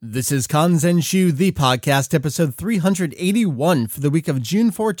This is Kanzenshuu, the podcast, episode 381 for the week of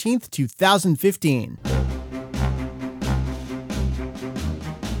June 14th, 2015.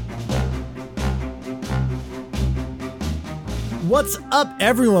 What's up,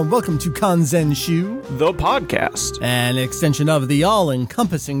 everyone? Welcome to Kanzenshuu, the podcast, an extension of the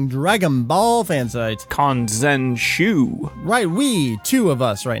all-encompassing Dragon Ball fan site. Kanzenshuu. Right, we, two of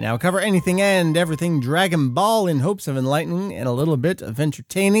us right now, cover anything and everything Dragon Ball in hopes of enlightening and a little bit of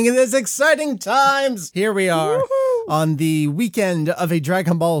entertaining in these exciting times. Here we are. Woohoo! On the weekend of a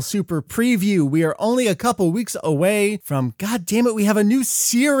Dragon Ball Super preview. We are only a couple weeks away from, god damn it, we have a new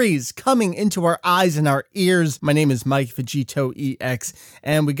series coming into our eyes and our ears. My name is Mike Vegito EX,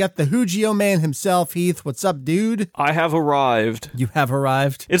 and we got the Hugio man himself. Heath, what's up, dude? I have arrived. You have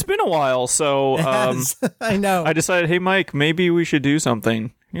arrived? It's been a while, so I know. I decided, hey, Mike, maybe we should do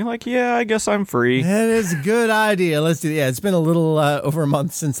something. You're like, yeah, I guess I'm free. That is a good idea. Let's do it. Yeah, it's been a little over a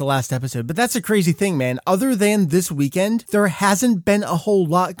month since the last episode, but that's a crazy thing, man. Other than this weekend, there hasn't been a whole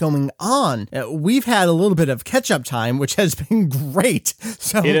lot going on. We've had a little bit of catch-up time, which has been great.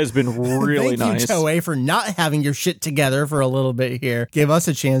 So it has been really nice. Thank you, Toei, for not having your shit together for a little bit here. Gave us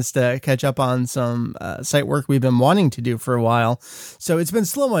a chance to catch up on some site work we've been wanting to do for a while. So it's been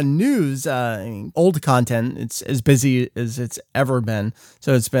slow on news. Old content, it's as busy as it's ever been.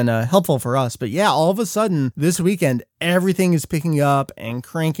 So it's been helpful for us. But yeah, all of a sudden this weekend, everything is picking up and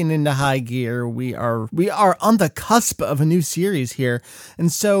cranking into high gear. We are on the cusp of a new series here.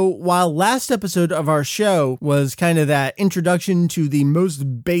 And so while last episode of our show was kind of that introduction to the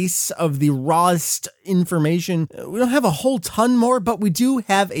most base of the rawest information, we don't have a whole ton more, but we do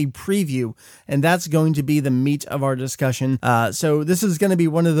have a preview, and that's going to be the meat of our discussion. So this is going to be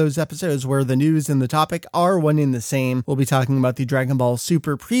one of those episodes where the news and the topic are one and the same. We'll be talking about the Dragon Ball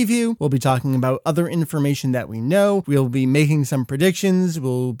Super preview. We'll be talking about other information that we know. We'll be making some predictions.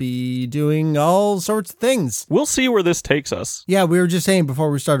 We'll be doing all sorts of things. We'll see where this takes us. Yeah, we were just saying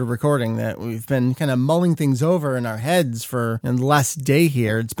before we started recording that we've been kind of mulling things over in our heads for the last day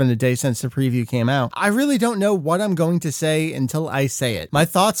here. It's been a day since the preview came out. I really don't know what I'm going to say until I say it. My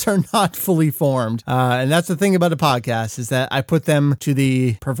thoughts are not fully formed. And that's the thing about a podcast, is that I put them to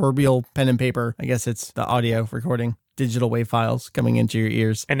the proverbial pen and paper. I guess it's the audio recording. Digital wave files coming into your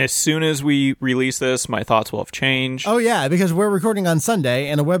ears. And as soon as we release this, my thoughts will have changed. Oh yeah, because we're recording on Sunday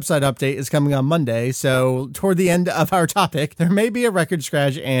and a website update is coming on Monday. So toward the end of our topic, there may be a record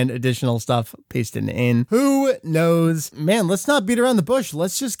scratch and additional stuff pasted in. Who knows? Man, let's not beat around the bush.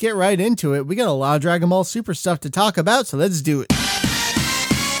 Let's just get right into it. We got a lot of Dragon Ball Super stuff to talk about, so let's do it.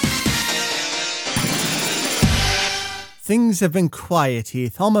 Things have been quiet,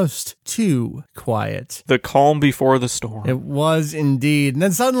 Heath. Almost too quiet. The calm before the storm. It was indeed. And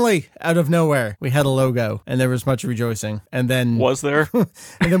then suddenly, out of nowhere, we had a logo, and there was much rejoicing. And then... Was there?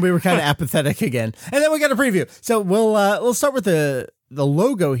 And then we were kind of apathetic again. And then we got a preview. So we'll start with the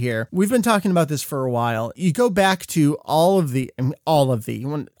logo here. We've been talking about this for a while. You go back to all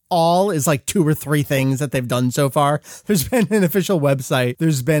is like 2 or 3 things that they've done so far. There's been an official website.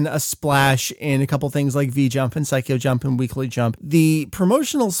 There's been a splash in a couple things like V-Jump and Psycho Jump and Weekly Jump. The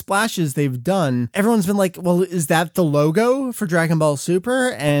promotional splashes they've done, everyone's been like, well, is that the logo for Dragon Ball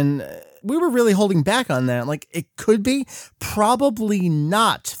Super? And we were really holding back on that. Like, it could be. Probably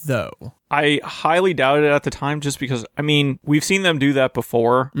not, though. I highly doubted it at the time just because, we've seen them do that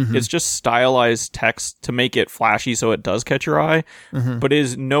before. Mm-hmm. It's just stylized text to make it flashy so it does catch your eye, but it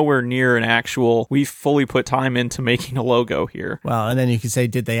is nowhere near an actual, we fully put time into making a logo here. Well, and then you could say,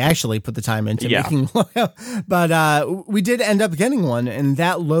 did they actually put the time into making a logo? But we did end up getting one, and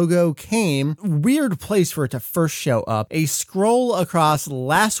that logo came, weird place for it to first show up, a scroll across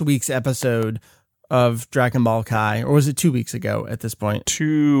last week's episode of Dragon Ball Kai, or was it 2 weeks ago at this point?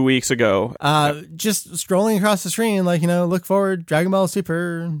 2 weeks ago. Just scrolling across the screen, like, look forward, Dragon Ball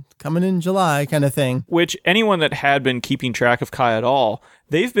Super coming in July kind of thing. Which anyone that had been keeping track of Kai at all,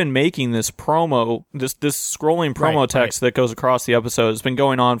 they've been making this promo, this scrolling promo text that goes across the episode. It's been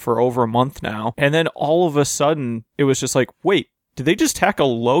going on for over a month now. And then all of a sudden, it was just like, wait, did they just tack a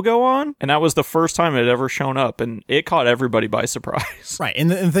logo on? And that was the first time it had ever shown up, and it caught everybody by surprise. Right, and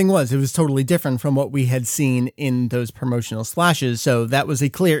the thing was, it was totally different from what we had seen in those promotional splashes, so that was a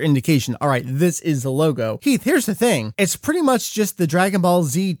clear indication, all right, this is the logo. Heath, here's the thing. It's pretty much just the Dragon Ball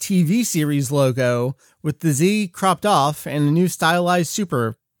Z TV series logo with the Z cropped off and a new stylized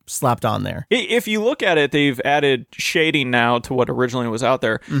Super slapped on there. If you look at it, they've added shading now to what originally was out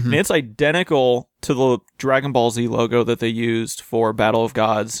there, and it's identical to the Dragon Ball Z logo that they used for Battle of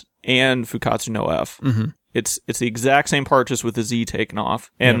Gods and Fukatsu no F. It's the exact same part, just with the Z taken off.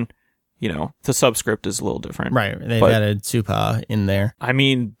 And the subscript is a little different. Right. They've added Supa in there. I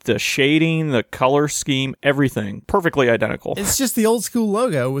mean, the shading, the color scheme, everything, perfectly identical. It's just the old school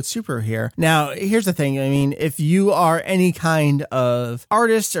logo with Super here. Now, here's the thing. I mean, if you are any kind of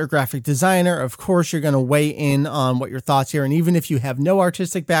artist or graphic designer, of course, you're going to weigh in on what your thoughts here. And even if you have no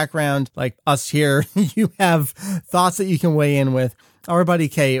artistic background like us here, you have thoughts that you can weigh in with. Our buddy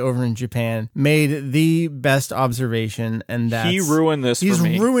Kay over in Japan made the best observation, and that's... He ruined this for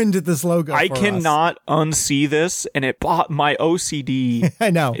me. He's ruined this logo I for cannot unsee this, and it bought my OCD. I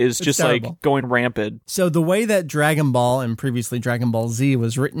know. Is just terrible. Like going rampant. So the way that Dragon Ball and previously Dragon Ball Z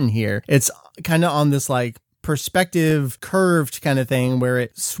was written here, it's kind of on this like perspective curved kind of thing where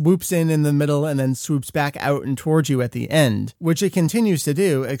it swoops in the middle and then swoops back out and towards you at the end, which it continues to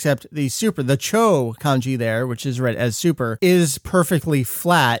do, except the Cho kanji there, which is read as super, is perfectly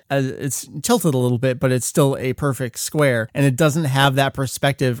flat. It's tilted a little bit, but it's still a perfect square, and it doesn't have that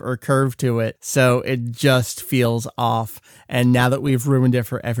perspective or curve to it, so it just feels off. And now that we've ruined it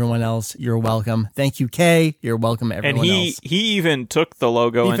for everyone else, you're welcome. Thank you, Kay. You're welcome, everyone else. And he even took the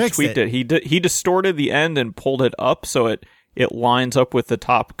logo and tweaked it. He distorted the end and pulled it up so it lines up with the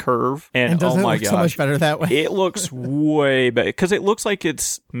top curve. And doesn't oh my look gosh, so much better that way. It looks way better because it looks like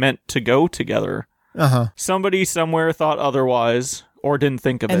it's meant to go together. Somebody somewhere thought otherwise or didn't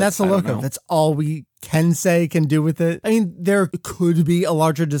think of it. And that's the logo. That's all we can do with it. I mean, there could be a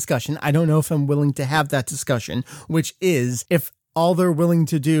larger discussion. I don't know if I'm willing to have that discussion, which is if all they're willing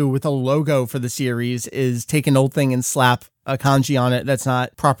to do with a logo for the series is take an old thing and slap a kanji on it that's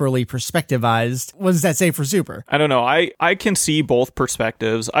not properly perspectivized. What does that say for Super? I don't know. I can see both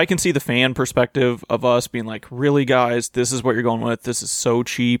perspectives. I can see the fan perspective of us being like, really, guys, this is what you're going with. This is so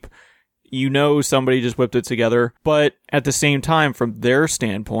cheap. Somebody just whipped it together. But at the same time, from their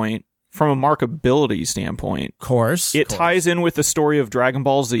standpoint, from a markability standpoint, it ties in with the story of Dragon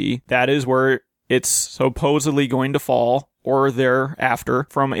Ball Z. That is where it's supposedly going to fall, or thereafter.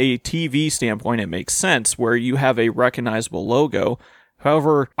 From a TV standpoint, it makes sense where you have a recognizable logo.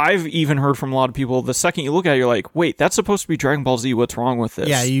 However, I've even heard from a lot of people, the second you look at it, you're like, wait, that's supposed to be Dragon Ball Z. What's wrong with this?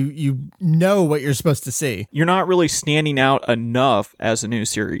 Yeah, you know what you're supposed to see. You're not really standing out enough as a new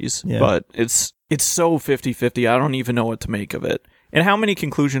series, but it's so 50-50. I don't even know what to make of it. And how many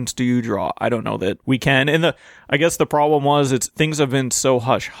conclusions do you draw? I don't know that we can. And I guess the problem was things have been so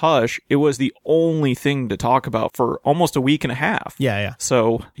hush-hush. It was the only thing to talk about for almost a week and a half. Yeah.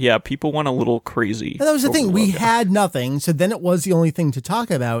 So, yeah, people went a little crazy. And that was the thing. We had nothing, so then it was the only thing to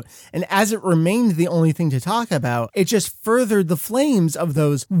talk about. And as it remained the only thing to talk about, it just furthered the flames of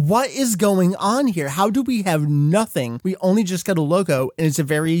those. What is going on here? How do we have nothing? We only just got a logo, and it's a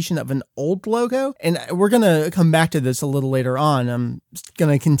variation of an old logo. And we're going to come back to this a little later on. I'm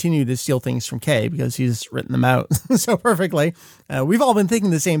going to continue to steal things from Kay because he's written them out so perfectly. We've all been thinking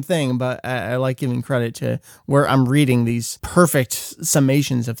the same thing, but I like giving credit to where I'm reading these perfect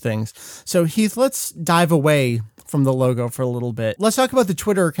summations of things. So Heath, let's dive away from the logo for a little bit. Let's talk about the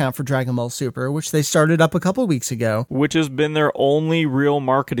Twitter account for Dragon Ball Super, which they started up a couple weeks ago. Which has been their only real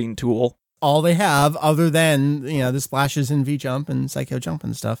marketing tool. All they have, other than, the splashes in V-Jump and Psycho Jump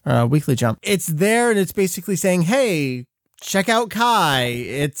and stuff, Weekly Jump. It's there, and it's basically saying, hey, check out Kai.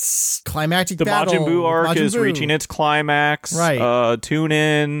 It's climactic battle. The Majin Buu arc is reaching its climax. Right. Tune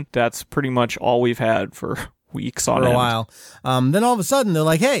in. That's pretty much all we've had for weeks on end. For a while. Then all of a sudden, they're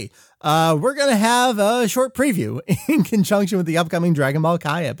like, hey, we're going to have a short preview in conjunction with the upcoming Dragon Ball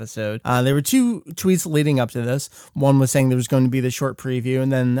Kai episode. There were two tweets leading up to this. One was saying there was going to be the short preview,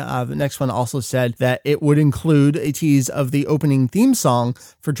 and then the next one also said that it would include a tease of the opening theme song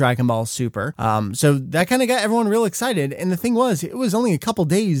for Dragon Ball Super. So that kind of got everyone real excited. And the thing was, it was only a couple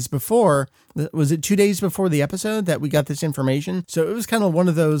days before. Was it 2 days before the episode that we got this information? So it was kind of one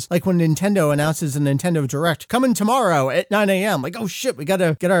of those, like when Nintendo announces a Nintendo Direct coming tomorrow at 9 a.m. Like, oh shit, we got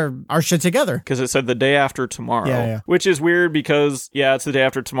to get our shit together. Because it said the day after tomorrow. Yeah. Which is weird because, it's the day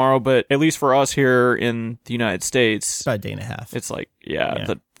after tomorrow, but at least for us here in the United States, about a day and a half. It's like,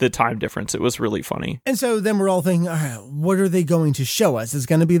 the time difference. It was really funny. And so then we're all thinking, all right, what are they going to show us? It's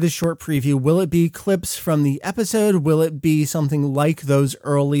going to be the short preview. Will it be clips from the episode? Will it be something like those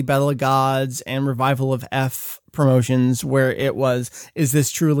early Battle of Gods and Revival of F promotions where it was, is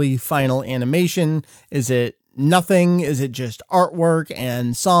this truly final animation? Is it nothing? Is it just artwork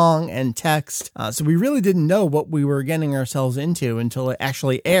and song and text? So we really didn't know what we were getting ourselves into until it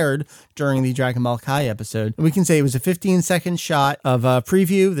actually aired during the Dragon Ball Kai episode. And we can say it was a 15-second shot of a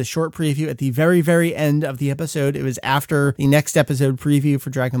preview, the short preview at the very, very end of the episode. It was after the next episode preview for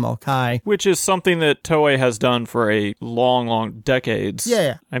Dragon Ball Kai. Which is something that Toei has done for a long, long decades.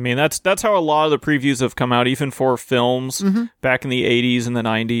 Yeah. I mean, that's how a lot of the previews have come out, even for films back in the 80s and the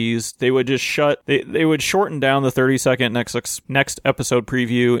 90s. They would just they would shorten down the 30-second next episode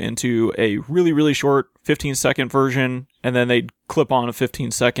preview into a really, really short 15-second version, and then they'd clip on a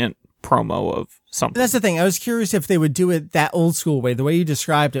 15-second promo of something. That's the thing. I was curious if they would do it that old school way. The way you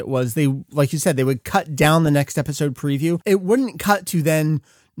described it was like you said, they would cut down the next episode preview. It wouldn't cut to then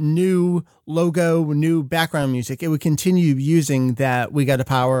new logo, new background music. It would continue using that We Got a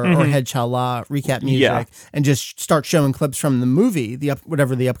Power or Head Chala recap music and just start showing clips from the movie,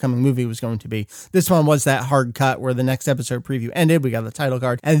 whatever the upcoming movie was going to be. This one was that hard cut where the next episode preview ended. We got the title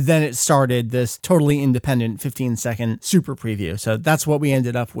card, and then it started this totally independent 15-second super preview. So that's what we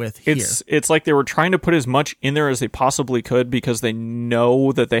ended up with here. It's like they were trying to put as much in there as they possibly could because they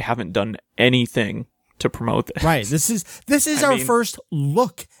know that they haven't done anything to promote this. Right. This is our first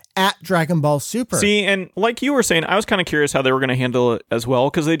look at Dragon Ball Super. See, and like you were saying, I was kind of curious how they were going to handle it as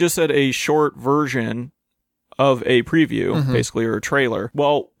well, because they just said a short version of a preview, basically, or a trailer.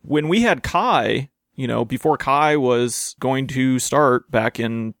 Well, when we had Kai, before Kai was going to start back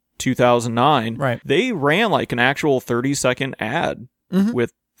in 2009, right, they ran like an actual 30-second ad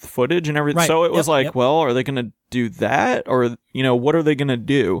with footage and everything. Right. So it was well, are they going to do that, or what are they going to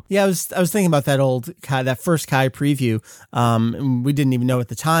do? Yeah, I was thinking about that old Kai, that first Kai preview. We didn't even know at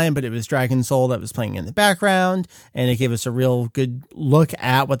the time, but it was Dragon Soul that was playing in the background, and it gave us a real good look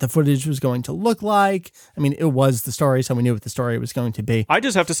at what the footage was going to look like. I mean, it was the story, so we knew what the story was going to be. I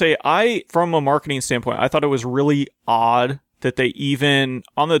just have to say, from a marketing standpoint, I thought it was really odd that they even,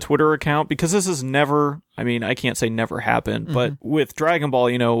 on the Twitter account, because this has never, I can't say never happened, but with Dragon Ball,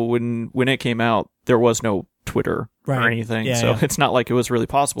 when it came out, there was no Twitter or anything. Yeah, so it's not like it was really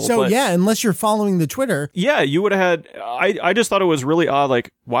possible. So unless you're following the Twitter. Yeah, you would have had, I just thought it was really odd,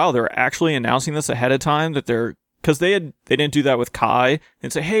 like, wow, they're actually announcing this ahead of time, that they're, because they didn't do that with Kai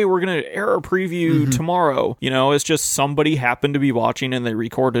and say, hey, we're going to air a preview tomorrow. It's just somebody happened to be watching and they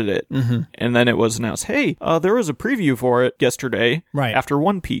recorded it. And then it was announced, hey, there was a preview for it yesterday after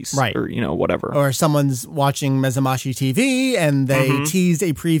One Piece, or, whatever. Or someone's watching Mezamashi TV and they teased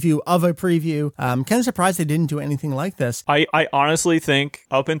a preview of a preview. Kind of surprised they didn't do anything like this. I honestly think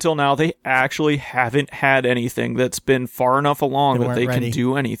up until now, they actually haven't had anything that's been far enough along that they can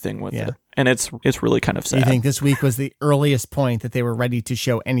do anything with it. And it's really kind of sad. You think this week was the earliest point that they were ready to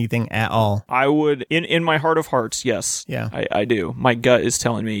show anything at all? I would, in my heart of hearts, yes. Yeah. I do. My gut is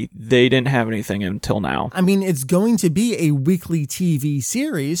telling me they didn't have anything until now. I mean, it's going to be a weekly TV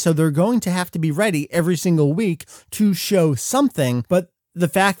series, so they're going to have to be ready every single week to show something. But the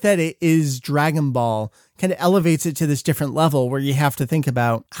fact that it is Dragon Ball kind of elevates it to this different level where you have to think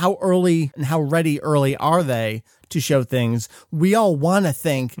about how early and how early are they to show things. We all want to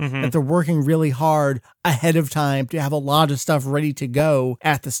think that they're working really hard ahead of time to have a lot of stuff ready to go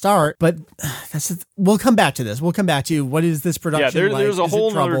at the start. But we'll come back to this. We'll come back to what is this production like? There's a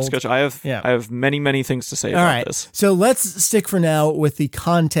whole other discussion. I have many, many things to say about this. So let's stick for now with the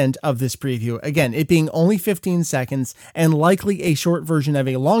content of this preview. Again, it being only 15 seconds and likely a short version of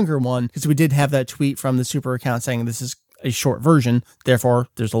a longer one, because we did have that tweet from the Super account saying this is a short version, therefore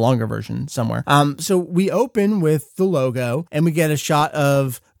there's a longer version somewhere. So we open with the logo and we get a shot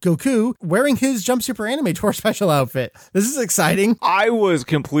of Goku wearing his Jump Super Anime Tour special outfit. This is exciting. I was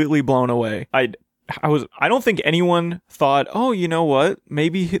completely blown away. I don't think anyone thought, oh, you know what?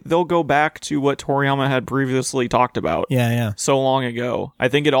 Maybe they'll go back to what Toriyama had previously talked about. Yeah. So long ago. I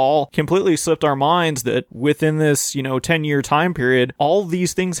think it all completely slipped our minds that within this, 10-year time period, all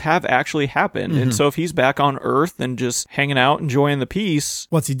these things have actually happened. And so if he's back on Earth and just hanging out, enjoying the peace.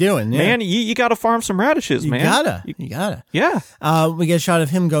 What's he doing? Yeah. Man, you got to farm some radishes, man. You gotta. Yeah. We get a shot of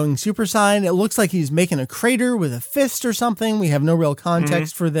him going Super Saiyan. It looks like he's making a crater with a fist or something. We have no real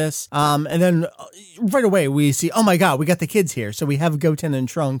context for this. And then right away we see, oh my god, we got the kids here. So we have Goten and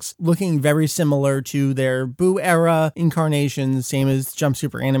Trunks looking very similar to their Buu era incarnations, same as Jump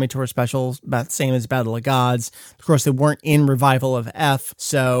Super Anime Tour specials, about same as Battle of Gods. Of course, they weren't in Revival of F,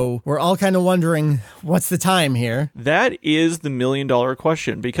 so we're all kind of wondering what's the time here. That is the $1 million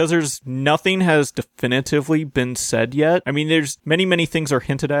question, because there's nothing has definitively been said yet. I mean, there's many things are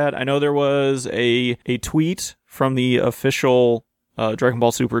hinted at. I know there was a tweet from the official Dragon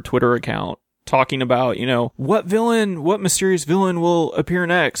Ball Super Twitter account talking about, what mysterious villain will appear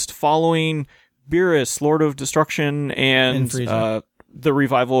next following Beerus, Lord of Destruction, and Frieza. The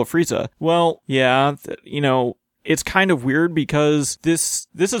revival of Frieza. Well, yeah, it's kind of weird because this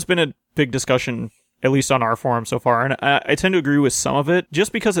has been a big discussion, at least on our forum so far, and I tend to agree with some of it.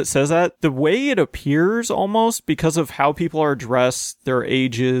 Just because it says that, the way it appears almost, because of how people are dressed, their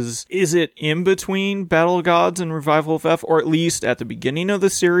ages, is it in between Battle of Gods and Revival of F, or at least at the beginning of the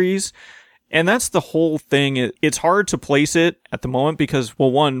series? And that's the whole thing. It's hard to place it at the moment because,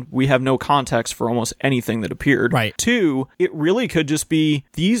 well, one, we have no context for almost anything that appeared. Right. Two, it really could just be,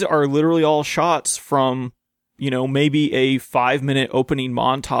 these are literally all shots from, maybe a 5-minute opening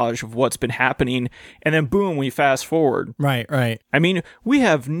montage of what's been happening, and then boom, we fast forward. Right. I mean, we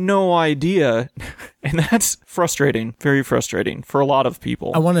have no idea, and that's frustrating, very frustrating for a lot of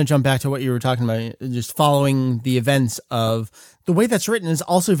people. I want to jump back to what you were talking about, just following the events of the way that's written is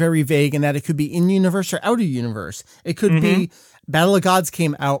also very vague in that it could be in universe or out of universe. It could be Battle of Gods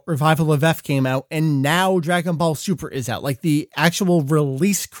came out, Revival of F came out, and now Dragon Ball Super is out. Like the actual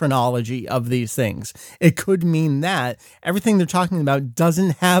release chronology of these things. It could mean that everything they're talking about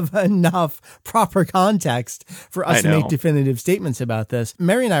doesn't have enough proper context for us to make definitive statements about this.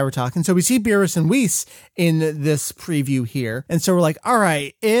 Mary and I were talking, so we see Beerus and Whis in this preview here. And so we're like, all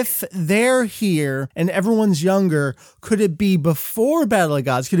right, if they're here and everyone's younger, could it be before Battle of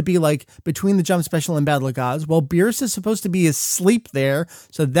Gods? Could it be like between the Jump Special and Battle of Gods? Well, Beerus is supposed to be asleep there,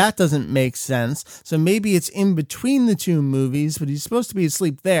 so that doesn't make sense. So maybe it's in between the two movies, but he's supposed to be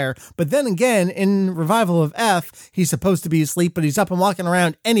asleep there. But then again, in Revival of F, he's supposed to be asleep, but he's up and walking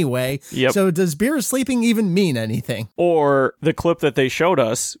around anyway. Yep. So does Beerus sleeping even mean anything? Or the clip that they showed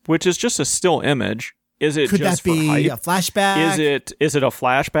us, which is just a still image. Is it Could just that be for hype? a flashback? Is it a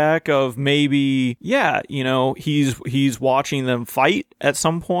flashback of maybe, he's watching them fight at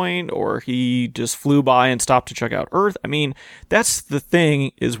some point, or he just flew by and stopped to check out Earth? I mean, that's the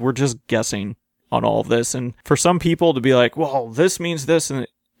thing, is we're just guessing on all of this. And for some people to be like, well, this means this, and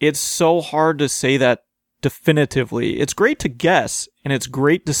it's so hard to say that definitively. It's great to guess, and it's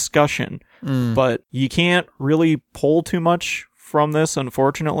great discussion, but you can't really pull too much from this,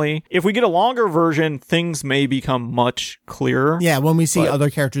 unfortunately. If we get a longer version, things may become much clearer. Yeah, when we see other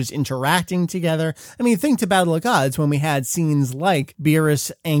characters interacting together. I mean, think to Battle of Gods when we had scenes like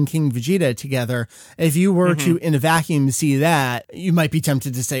Beerus and King Vegeta together. If you were to, in a vacuum, see that, you might be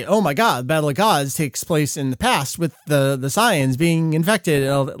tempted to say, oh my God, Battle of Gods takes place in the past with the Saiyans being infected.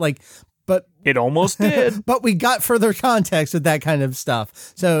 And all that. But it almost did. But we got further context with that kind of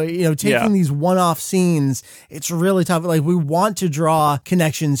stuff. So, taking these one-off scenes, it's really tough. Like, we want to draw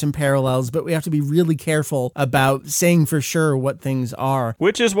connections and parallels, but we have to be really careful about saying for sure what things are.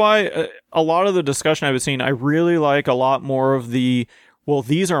 Which is why a lot of the discussion I've been seeing, I really like a lot more of the, well,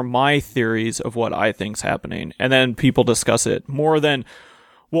 these are my theories of what I think's happening. And then people discuss it more than,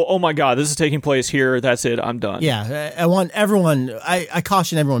 well, oh my God, this is taking place here. That's it. I'm done. Yeah. I want everyone, I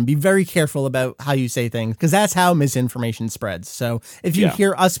caution everyone, be very careful about how you say things, because that's how misinformation spreads. So if you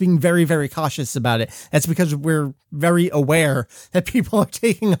hear us being very, very cautious about it, that's because we're very aware that people are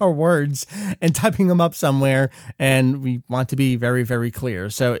taking our words and typing them up somewhere, and we want to be very, very clear.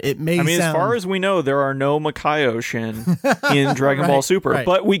 So it may as far as we know, there are no Makaio-shin in Dragon Ball Super,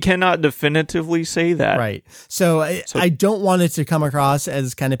 but we cannot definitively say that. Right. So I don't want it to come across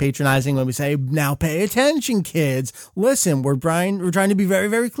as kind of patronizing when we say, now pay attention, kids. Listen, we're trying to be very,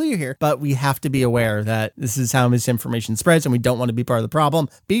 very clear here, but we have to be aware that this is how misinformation spreads, and we don't want to be part of the problem.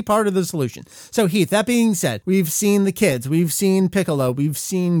 Be part of the solution. So Heath, that being said, we've seen the kids, we've seen Piccolo, we've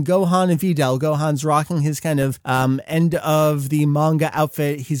seen Gohan and Videl. Gohan's rocking his kind of end of the manga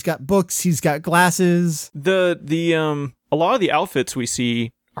outfit. He's got books, he's got glasses. A lot of the outfits we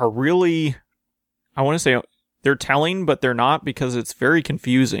see are really, I want to say, they're telling, but they're not, because it's very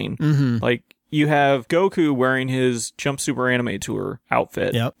confusing. Like, you have Goku wearing his Jump Super Anime Tour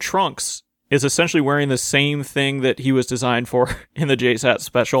outfit. Yep. Trunks is essentially wearing the same thing that he was designed for in the JSAT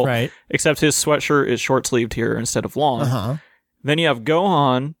special, right? Except his sweatshirt is short-sleeved here instead of long. Then you have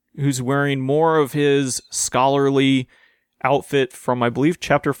Gohan, who's wearing more of his scholarly outfit from, I believe,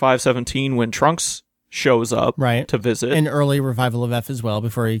 Chapter 517, when Trunks shows up to visit. An early Revival of F as well,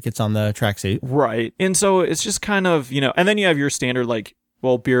 before he gets on the tracksuit. Right. And so it's just kind of, and then you have your standard, like,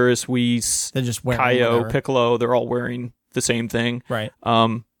 well, Beerus, Whis, Kaio, Piccolo, they're all wearing the same thing. Right.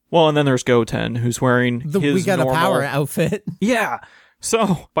 Well, and then there's Goten, who's wearing his We got normal a power outfit. Yeah.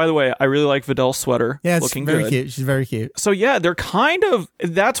 So, by the way, I really like Videl's sweater. Yeah, it's looking very good. cute. She's very cute. So, yeah, they're kind of,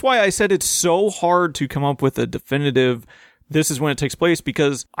 that's why I said it's so hard to come up with a definitive this is when it takes place,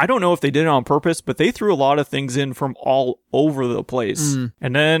 because I don't know if they did it on purpose, but they threw a lot of things in from all over the place.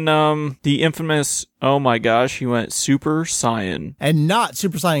 And then the infamous, oh my gosh, he went Super Saiyan. And not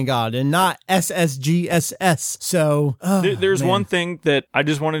Super Saiyan God, and not SSGSS. So there's one thing that I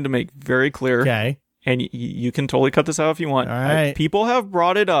just wanted to make very clear. Okay. And you can totally cut this out if you want. All right. People have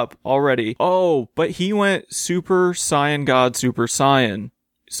brought it up already. Oh, but he went Super Saiyan God, Super Saiyan.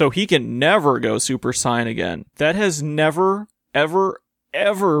 So he can never go Super Saiyan again. That has never, ever,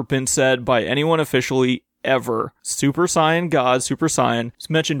 ever been said by anyone officially, ever. Super Saiyan God, Super Saiyan is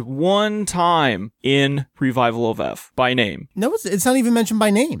mentioned one time in Revival of F by name. No, it's not even mentioned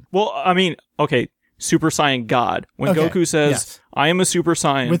by name. Well, I mean, okay, Super Saiyan God. When Goku says, I am a Super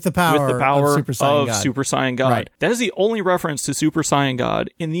Saiyan with the power of Super Saiyan God. Right. That is the only reference to Super Saiyan God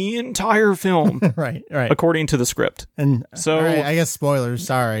in the entire film. Right. According to the script. And so right, I guess spoilers,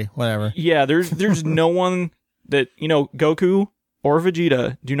 sorry, whatever. Yeah, there's no one that, Goku or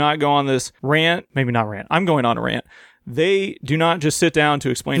Vegeta do not go on this rant, maybe not rant. I'm going on a rant. They do not just sit down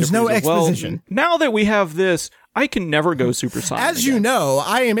to explain There's to no Frieza, exposition. Well, now that we have this, I can never go Super Saiyan As again. you know,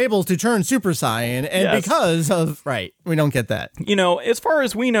 I am able to turn Super Saiyan, and because of... Right, we don't get that. As far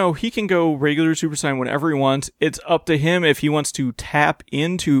as we know, he can go regular Super Saiyan whenever he wants. It's up to him if he wants to tap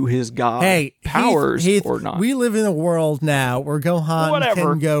into his God powers Heath, or not. We live in a world now where Gohan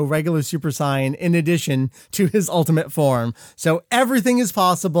can go regular Super Saiyan in addition to his ultimate form. So everything is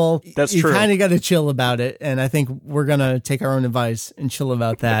possible. That's true. You kind of got to chill about it, and I think we're going to take our own advice and chill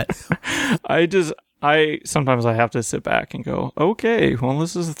about that. Sometimes I have to sit back and go, okay, well,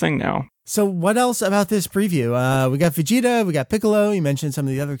 this is the thing now. So what else about this preview? We got Vegeta, we got Piccolo. You mentioned some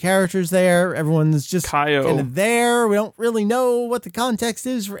of the other characters there. Everyone's just Kaio. kind of there. We don't really know what the context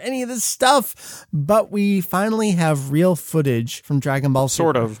is for any of this stuff, but we finally have real footage from Dragon Ball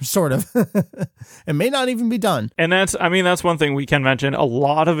Super. Sort of. It may not even be done. And that's one thing we can mention. A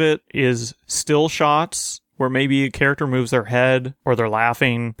lot of it is still shots where maybe a character moves their head or they're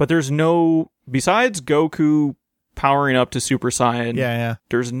laughing, but there's no, besides Goku powering up to Super Saiyan,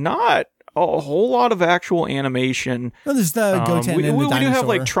 there's not a whole lot of actual animation. Well, there's the Goten and the we dinosaur. do have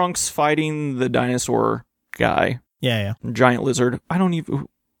like Trunks fighting the dinosaur guy. Yeah. Giant lizard. I don't even...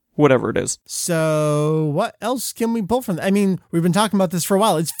 Whatever it is. So what else can we pull from that? I mean, we've been talking about this for a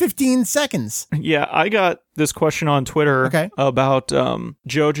while. It's 15 seconds. Yeah, I got this question on Twitter about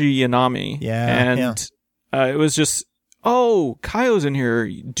Joji Yanami. It was just, Kaio's in here.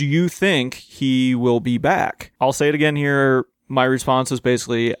 Do you think he will be back? I'll say it again here. My response is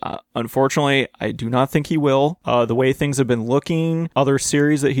basically, unfortunately, I do not think he will. The way things have been looking, other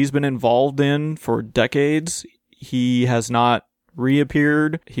series that he's been involved in for decades, he has not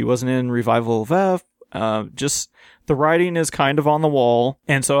reappeared. He wasn't in Revival of F. Just the writing is kind of on the wall.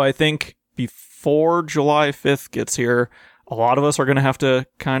 And so I think before July 5th gets here, a lot of us are going to have to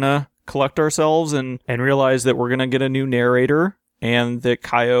kind of collect ourselves and realize that we're going to get a new narrator and that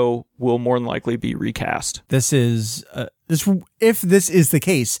Kaio will more than likely be recast. This is, if this is the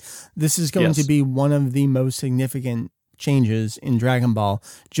case, this is going to be one of the most significant changes in Dragon Ball.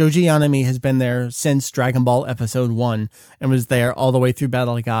 Joji Yanami has been there since Dragon Ball Episode 1 and was there all the way through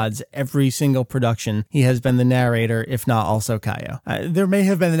Battle of Gods. Every single production, he has been the narrator, if not also Kaio. There may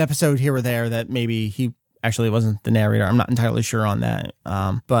have been an episode here or there that maybe he actually wasn't the narrator. I'm not entirely sure on that.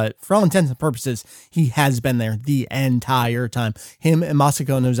 But for all intents and purposes, he has been there the entire time. Him and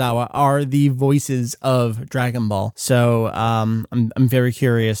Masako Nozawa are the voices of Dragon Ball. So I'm very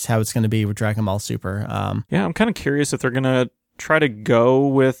curious how it's going to be with Dragon Ball Super. I'm kind of curious if they're going to try to go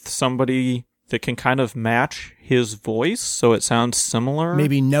with somebody that can kind of match his voice so it sounds similar.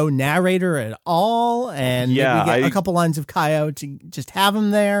 Maybe no narrator at all, and maybe get a couple lines of Kaio to just have him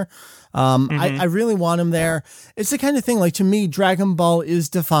there. I really want him there. It's the kind of thing, like, to me, Dragon Ball is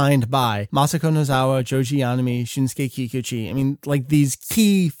defined by Masako Nozawa, Joji Yanami, Shinsuke Kikuchi. I mean, like, these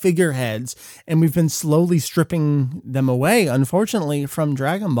key figureheads, and we've been slowly stripping them away, unfortunately, from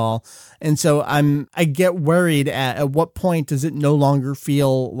Dragon Ball. And so I get worried at what point does it no longer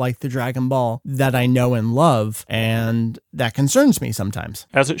feel like the Dragon Ball that I know and love, and that concerns me sometimes.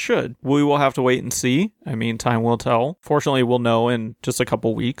 As it should. We will have to wait and see. I mean, time will tell. Fortunately, we'll know in just a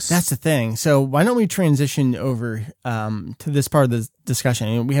couple weeks. That's the thing. So why don't we transition over to this part of the discussion?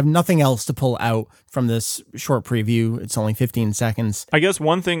 I mean, we have nothing else to pull out from this short preview. It's only 15 seconds. I guess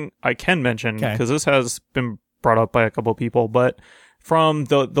one thing I can mention, because this has been brought up by a couple of people, but from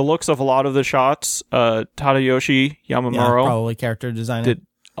the looks of a lot of the shots, Tadayoshi Yamamuro, probably character designer, did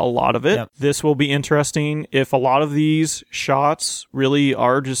a lot of it. Yep. This will be interesting. If a lot of these shots really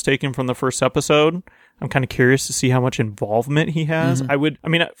are just taken from the first episode, I'm kind of curious to see how much involvement he has.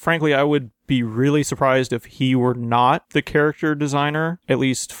 Frankly, I would be really surprised if he were not the character designer, at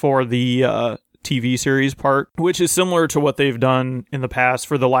least for the TV series part, which is similar to what they've done in the past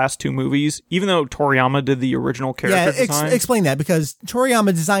for the last two movies, even though Toriyama did the original character design. Explain that, because Toriyama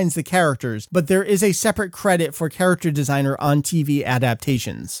designs the characters, but there is a separate credit for character designer on TV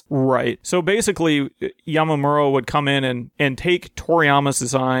adaptations. Right. So basically, Yamamuro would come in and take Toriyama's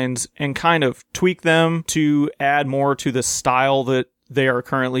designs and kind of tweak them to add more to the style that they are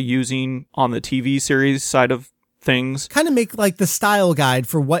currently using on the TV series side of things. Kind of make like the style guide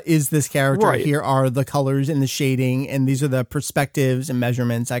for what is this character. Right. Here are the colors and the shading, and these are the perspectives and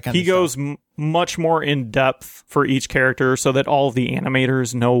measurements, that kind of stuff. He goes much more in depth for each character so that all of the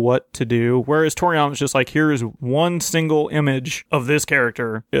animators know what to do. Whereas Toriyama's just like, here is one single image of this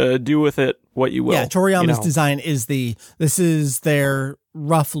character. Do with it what you will. Yeah, Toriyama's design is this is their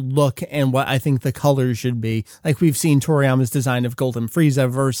rough look and what I think the colors should be. Like we've seen Toriyama's design of Golden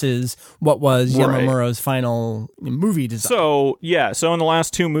Frieza versus what was Yamamuro's final movie design. So in the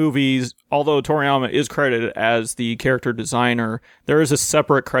last two movies, although Toriyama is credited as the character designer, there is a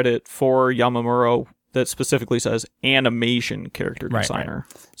separate credit for Yamamuro that specifically says animation character designer.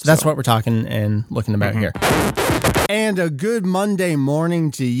 Right. So that's what we're talking and looking about here. And a good Monday morning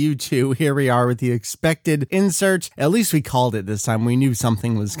to you two. Here we are with the expected insert. At least we called it this time. We knew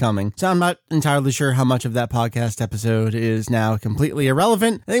something was coming. So I'm not entirely sure how much of that podcast episode is now completely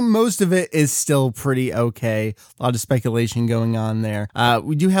irrelevant. I think most of it is still pretty okay. A lot of speculation going on there.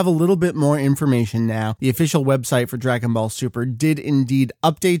 We do have a little bit more information now. The official website for Dragon Ball Super did indeed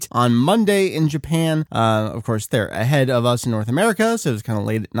update on Monday in Japan. Of course, they're ahead of us in North America, so it was kind of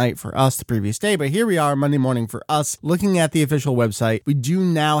late at night for us the previous day. But here we are, Monday morning for us. Looking at the official website, we do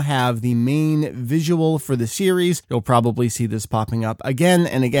now have the main visual for the series. You'll probably see this popping up again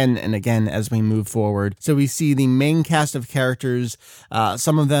and again and again as we move forward. So we see the main cast of characters,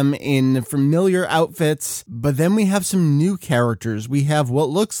 some of them in familiar outfits, but then we have some new characters. We have what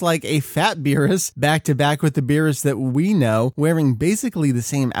looks like a fat Beerus back to back with the Beerus that we know, wearing basically the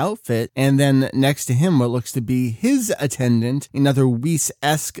same outfit, and then next to him what looks to be his attendant, another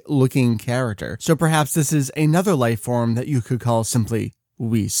Whis-esque looking character. So perhaps this is another life form that you could call simply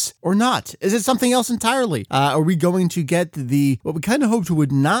Whis, or not? Is it something else entirely? Are we going to get what we kind of hoped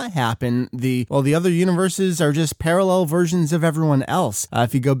would not happen, the other universes are just parallel versions of everyone else?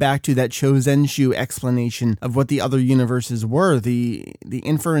 If you go back to that Chozenshu explanation of what the other universes were, the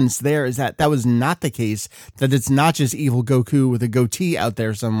inference there is that was not the case, that it's not just evil Goku with a goatee out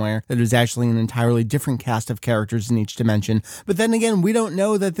there somewhere, that is actually an entirely different cast of characters in each dimension. But then again, we don't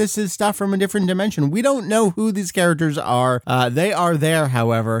know that this is stuff from a different dimension. We don't know who these characters are. They are there,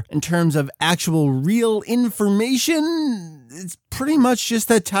 however. In terms of actual real information, it's pretty much just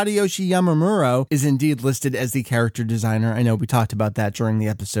that Tadayoshi Yamamuro is indeed listed as the character designer. I know we talked about that during the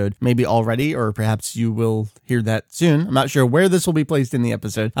episode, maybe already, or perhaps you will hear that soon. I'm not sure where this will be placed in the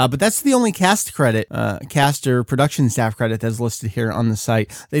episode, but that's the only cast credit, cast or production staff credit that's listed here on the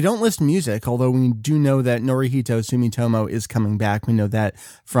site. They don't list music, although we do know that Norihito Sumitomo is coming back. We know that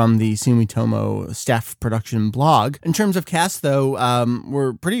from the Sumitomo staff production blog. In terms of cast, though,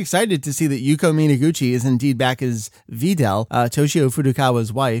 we're pretty excited to see that Yuko Minaguchi is indeed back as Videl. Toshio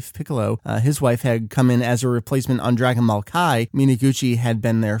Furukawa's wife, Piccolo, his wife had come in as a replacement on Dragon Ball Kai. Minaguchi had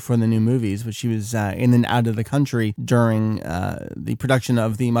been there for the new movies, but she was in and out of the country during the production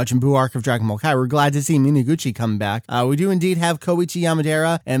of the Majin Buu arc of Dragon Ball Kai. We're glad to see Minaguchi come back. We do indeed have Koichi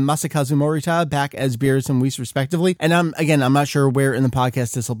Yamadera and Masakazu Morita back as Beerus and Whis respectively. And I'm not sure where in the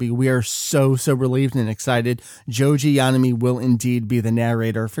podcast this will be. We are so relieved and excited. Joji Yanami will indeed be the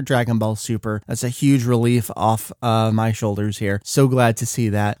narrator for Dragon Ball Super. That's a huge relief off my shoulders here. So glad to see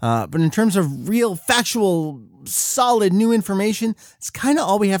that. But in terms of real, factual, solid new information, it's kind of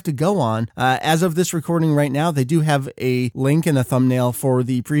all we have to go on. As of this recording right now, they do have a link in the thumbnail for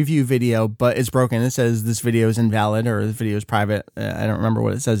the preview video, but it's broken. It says this video is invalid or the video is private. I don't remember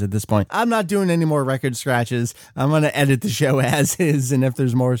what it says at this point. I'm not doing any more record scratches. I'm going to edit the show as is, and if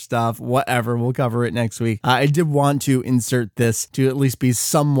there's more stuff, whatever, we'll cover it next week. I did want to insert this to at least be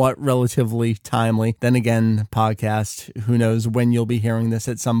somewhat relatively timely. Then again, podcast, who knows when you'll be hearing this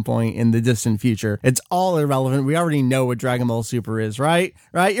at some point in the distant future. It's all irrelevant. We already know what Dragon Ball Super is, right?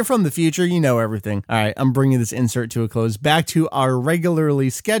 Right? You're from the future. You know everything. All right. I'm bringing this insert to a close. Back to our regularly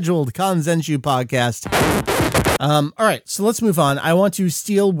scheduled Kanzenshu podcast. All right, so let's move on. I want to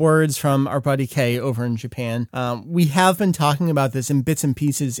steal words from our buddy Kay over in Japan. We have been talking about this in bits and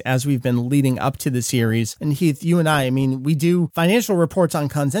pieces as we've been leading up to the series. And Heath, you and I mean, we do financial reports on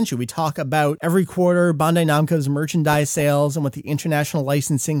Kanzenshuu. We talk about every quarter Bandai Namco's merchandise sales and what the international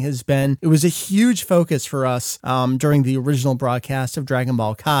licensing has been. It was a huge focus for us during the original broadcast of Dragon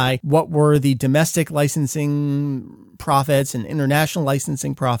Ball Kai. What were the domestic licensing profits and international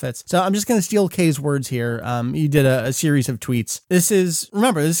licensing profits? So I'm just going to steal Kay's words here. You did a series of tweets. This is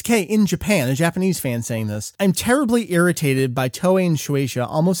Kay in Japan, a Japanese fan saying this. I'm terribly irritated by Toei and Shueisha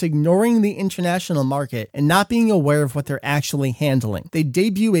almost ignoring the international market and not being aware of what they're actually handling. They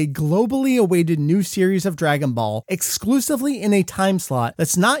debut a globally awaited new series of Dragon Ball exclusively in a time slot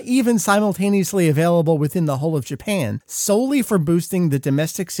that's not even simultaneously available within the whole of Japan, solely for boosting the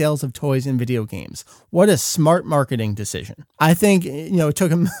domestic sales of toys and video games. What a smart marketing decision. I think, it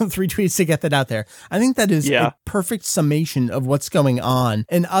took him 3 tweets to get that out there. I think that is a perfect summation of what's going on.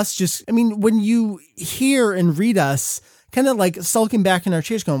 And us when you hear and read us kind of like sulking back in our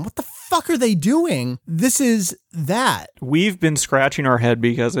chairs going, what the fuck are they doing? This is that. We've been scratching our head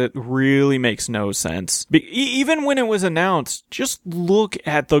because it really makes no sense. Even when it was announced, just look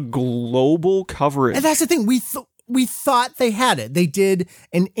at the global coverage. And that's the thing. We thought they had it. They did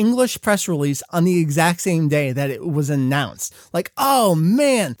an English press release on the exact same day that it was announced. Like, oh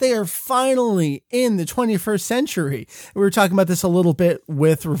man, they are finally in the 21st century. We were talking about this a little bit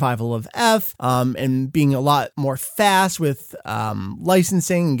with Revival of F, and being a lot more fast with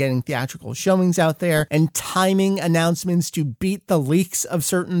licensing and getting theatrical showings out there and timing announcements to beat the leaks of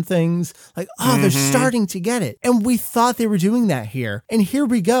certain things. Like, they're starting to get it. And we thought they were doing that here. And here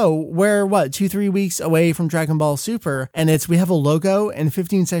we go. We're 2-3 weeks away from Dragon Ball Super, and we have a logo and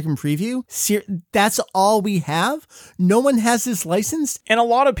 15-second preview. That's all we have. No one has this licensed. And a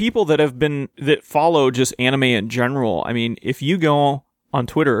lot of people that follow just anime in general. I mean, if you go on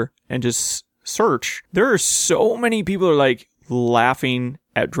Twitter and just search, there are so many people who are like laughing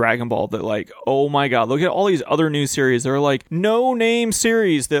at Dragon Ball that like, oh my god, look at all these other new series. They're like no name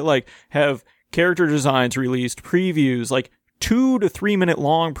series that like have character designs released, previews, like 2 to 3 minute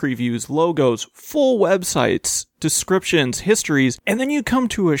long previews, logos, full websites, descriptions, histories, and then you come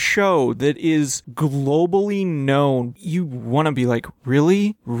to a show that is globally known. You want to be like,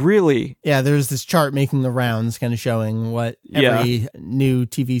 really? Really? Yeah, there's this chart making the rounds kind of showing what every new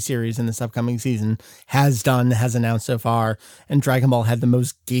TV series in this upcoming season has announced so far, and Dragon Ball had the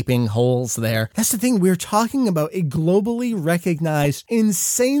most gaping holes there. That's the thing, we're talking about a globally recognized,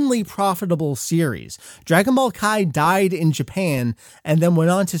 insanely profitable series. Dragon Ball Kai died in Japan and then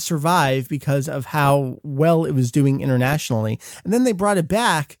went on to survive because of how well it was doing internationally. And then they brought it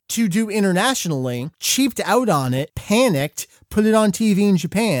back to do internationally, cheaped out on it, panicked, put it on TV in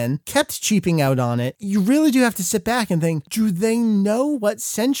Japan, kept cheaping out on it. You really do have to sit back and think, do they know what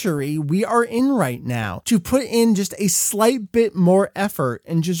century we are in right now? To put in just a slight bit more effort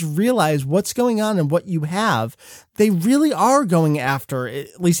and just realize what's going on and what you have. They really are going after,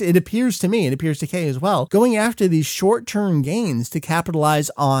 at least it appears to me, it appears to Kay as well, going after these short-term gains to capitalize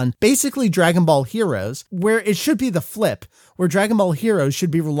on basically Dragon Ball Heroes, where it should be the flip, where Dragon Ball Heroes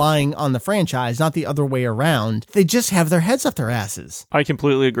should be relying on the franchise, not the other way around. They just have their heads up their asses. I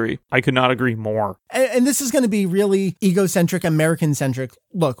completely agree. I could not agree more. And this is going to be really egocentric, American-centric.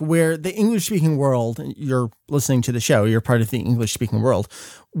 Look, where the English-speaking world, you're listening to the show, you're part of the English-speaking world,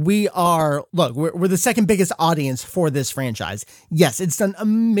 we're the second biggest audience for this franchise. Yes, it's done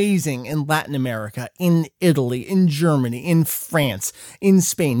amazing in Latin America, in Italy, in Germany, in France, in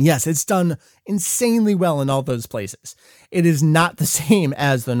Spain. Yes, it's done insanely well in all those places. It is not the same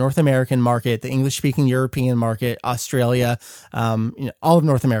as the North American market, the English-speaking European market, Australia, all of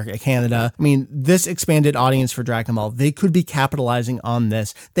North America, Canada. I mean, this expanded audience for Dragon Ball, they could be capitalizing on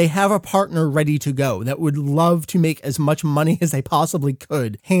this. They have a partner ready to go that would love to make as much money as they possibly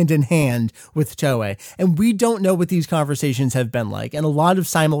could, hand in hand with Toei. And we don't know what these conversations have been like. And a lot of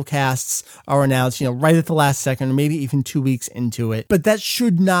simulcasts are announced, right at the last second, or maybe even 2 weeks into it. But that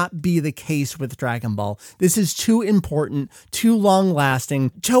should not be the case with Dragon Ball. This is too important, too long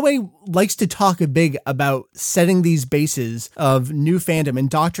lasting. Toei likes to talk big about setting these bases of new fandom,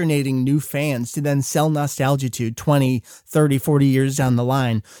 indoctrinating new fans to then sell nostalgia to 20, 30, 40 years down the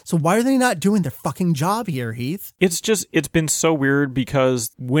line. So why are they not doing their fucking job here, Heath? It's been so weird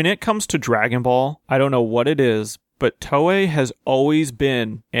because when it comes to Dragon Ball, I don't know what it is, but Toei has always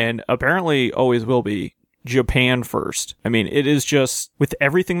been, and apparently always will be, Japan first. I mean, it is just, with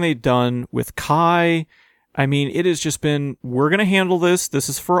everything they've done with Kai, I mean, it has just been, we're going to handle this. This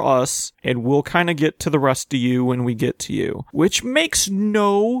is for us. And we'll kind of get to the rest of you when we get to you, which makes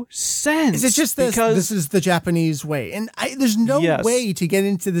no sense. Is it just this? This is the Japanese way. And there's no way to get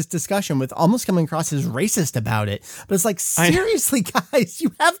into this discussion with almost coming across as racist about it. But it's like, seriously, guys,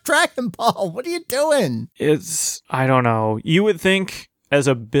 you have Dragon Ball. What are you doing? I don't know. You would think as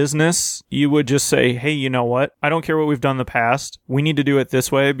a business, you would just say, hey, you know what? I don't care what we've done in the past. We need to do it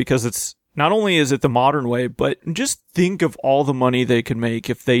this way because it's, not only is it the modern way, but just think of all the money they could make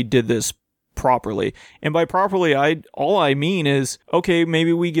if they did this properly. And by properly, all I mean is, okay,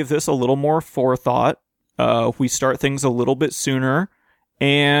 maybe we give this a little more forethought. We start things a little bit sooner,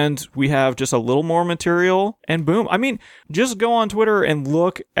 and we have just a little more material, and boom. I mean, just go on Twitter and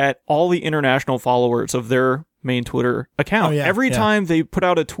look at all the international followers of their main Twitter account. Every time they put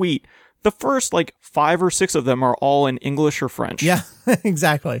out a tweet, the first 5 or 6 of them are all in English or French. Yeah,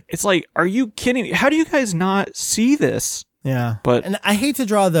 exactly. It's like, are you kidding me? How do you guys not see this? Yeah. And I hate to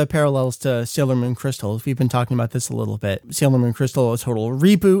draw the parallels to Sailor Moon Crystal. We've been talking about this a little bit. Sailor Moon Crystal, a total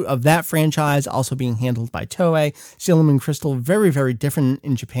reboot of that franchise, also being handled by Toei. Sailor Moon Crystal, very, very different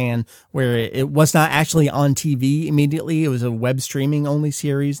in Japan, where it was not actually on TV immediately. It was a web streaming only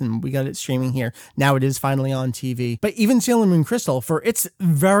series, and we got it streaming here. Now it is finally on TV. But even Sailor Moon Crystal, for its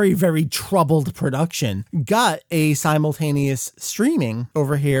very, very troubled production, got a simultaneous streaming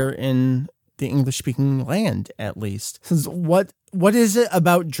over here in the English-speaking land, at least. What is it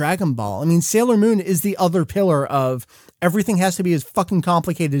about Dragon Ball? I mean, Sailor Moon is the other pillar of everything has to be as fucking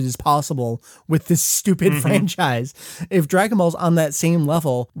complicated as possible with this stupid franchise. If Dragon Ball's on that same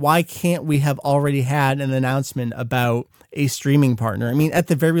level, why can't we have already had an announcement about a streaming partner? I mean, at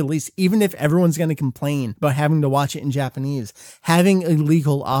the very least, even if everyone's going to complain about having to watch it in Japanese, having a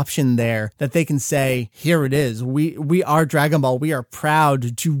legal option there that they can say, here it is. We are Dragon Ball. We are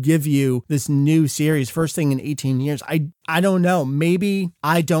proud to give you this new series, first thing in 18 years. I don't know. Maybe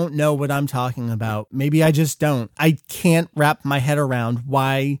I don't know what I'm talking about. Maybe I just don't. I can't wrap my head around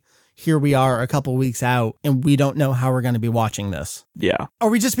why here we are a couple weeks out and we don't know how we're going to be watching this. Yeah. Are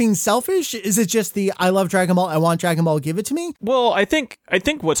we just being selfish? Is it just I love Dragon Ball, I want Dragon Ball, give it to me? Well, I think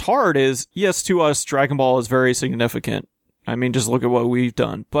what's hard is, yes, to us, Dragon Ball is very significant. I mean, just look at what we've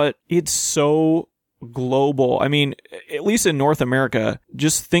done. But it's so global. I mean, at least in North America,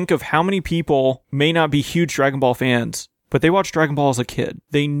 just think of how many people may not be huge Dragon Ball fans, but they watched Dragon Ball as a kid.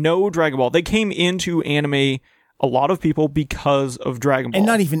 They know Dragon Ball. They came into anime, a lot of people, because of Dragon Ball. And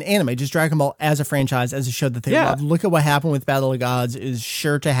not even anime, just Dragon Ball as a franchise, as a show that they love. Look at what happened with Battle of Gods is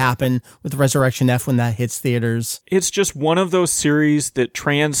sure to happen with Resurrection F when that hits theaters. It's just one of those series that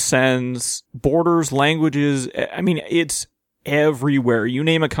transcends borders, languages. I mean, it's everywhere. You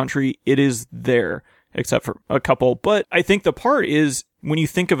name a country, it is there, except for a couple. But I think the part is, when you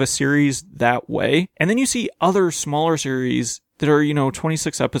think of a series that way, and then you see other smaller series that are,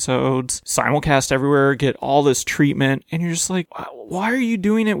 26 episodes, simulcast everywhere, get all this treatment, and you're just like, why are you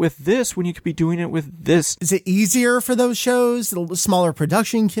doing it with this when you could be doing it with this? Is it easier for those shows? Smaller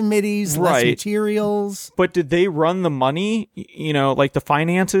production committees, less materials? But did they run the money, the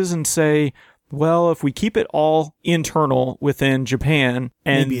finances, and say, well, if we keep it all internal within Japan,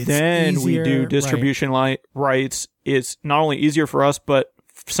 and then we do distribution rights, it's not only easier for us, but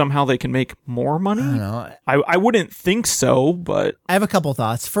somehow they can make more money? I don't know. I wouldn't think so, but I have a couple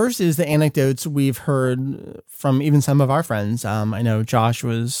thoughts. First is the anecdotes we've heard from even some of our friends. I know Josh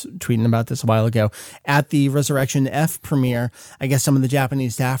was tweeting about this a while ago. At the Resurrection F premiere, I guess some of the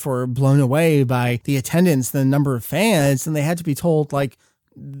Japanese staff were blown away by the attendance, the number of fans, and they had to be told,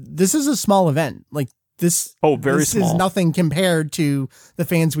 this is a small event. This is nothing compared to the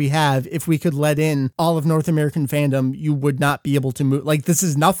fans we have. If we could let in all of North American fandom, you would not be able to move. This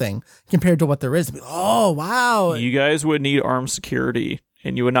is nothing compared to what there is. Oh, wow. You guys would need armed security,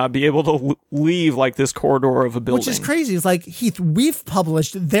 and you would not be able to leave this corridor of a building. Which is crazy. It's Heath, we've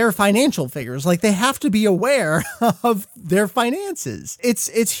published their financial figures. They have to be aware of their finances.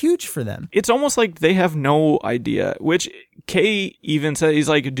 It's huge for them. It's almost like they have no idea, which Kay even said, he's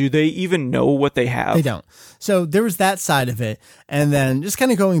like, do they even know what they have? They don't. So there was that side of it. And then just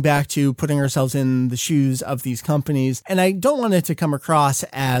kind of going back to putting ourselves in the shoes of these companies. And I don't want it to come across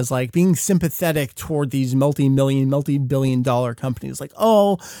as being sympathetic toward these multi-billion dollar companies.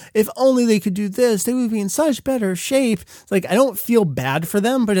 Oh, if only they could do this, they would be in such better shape. I don't feel bad for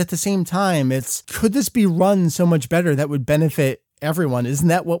them, but at the same time, could this be run so much better that would benefit everyone. Isn't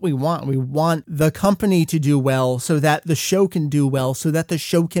that what we want? We want the company to do well so that the show can do well, so that the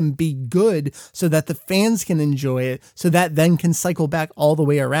show can be good, so that the fans can enjoy it, so that then can cycle back all the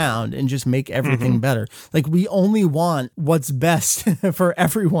way around and just make everything better. Like, we only want what's best for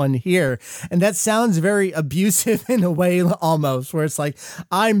everyone here. And that sounds very abusive in a way, almost, where it's like,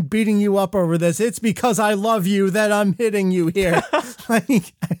 I'm beating you up over this. It's because I love you that I'm hitting you here.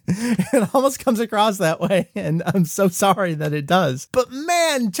 Like, it almost comes across that way. And I'm so sorry that it does. But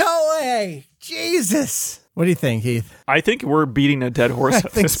man, Toei, Jesus. What do you think, Heath? I think we're beating a dead horse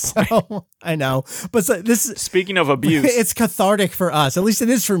at this point. So. I know. But so this speaking of abuse, it's cathartic for us. At least it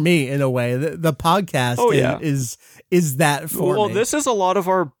is for me in a way. The podcast is that for me. Well, this is a lot of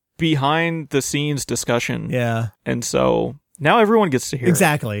our behind the scenes discussion. Yeah. And so now everyone gets to hear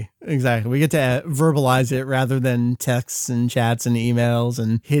Exactly. We get to verbalize it rather than texts and chats and emails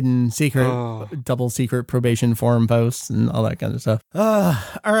and hidden secret, double secret probation forum posts and all that kind of stuff. All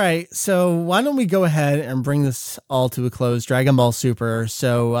right. So why don't we go ahead and bring this all to a close? Dragon Ball Super.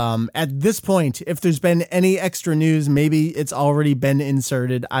 So at this point, if there's been any extra news, maybe it's already been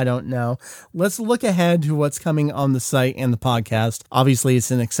inserted. I don't know. Let's look ahead to what's coming on the site and the podcast. Obviously, it's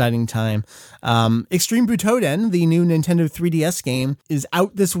an exciting time. Extreme Butoden, the new Nintendo 3DS game, is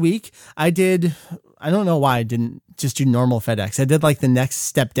out this week. I don't know why I didn't just do normal FedEx. I did like the next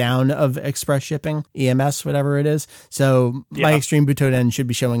step down of express shipping, EMS, whatever it is. So my Extreme Butoden should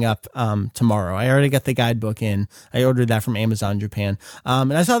be showing up tomorrow. I already got the guidebook in. I ordered that from Amazon Japan.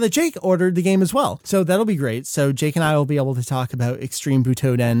 And I saw that Jake ordered the game as well. So that'll be great. So Jake and I will be able to talk about Extreme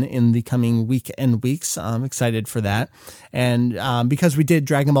Butoden in the coming week and weeks. I'm excited for that. And because we did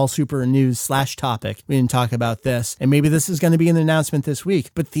Dragon Ball Super news /topic, we didn't talk about this. And maybe this is going to be an announcement this week.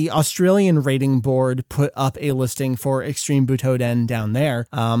 But the Australian rating board put up a listing for Extreme Butoden down there.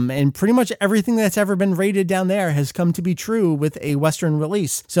 And pretty much everything that's ever been rated down there has come to be true with a Western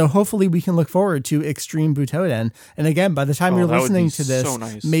release. So hopefully we can look forward to Extreme Butoden. And again, by the time you're listening to this, so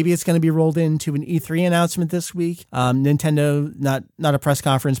nice. Maybe it's going to be rolled into an E3 announcement this week. Nintendo, not a press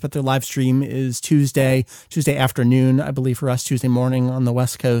conference, but their live stream is Tuesday afternoon, I believe for us, Tuesday morning on the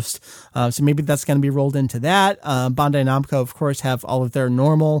West Coast. So maybe that's going to be rolled into that. Bandai Namco, of course, have all of their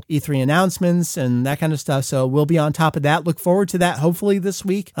normal E3 announcements and that kind of stuff. So we'll be on top of that. Look forward to that hopefully this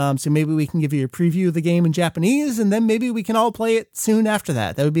week. So maybe we can give you a preview of the game in Japanese, and then maybe we can all play it soon after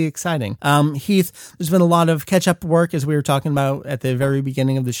that. That would be exciting. Heath, there's been a lot of catch-up work, as we were talking about at the very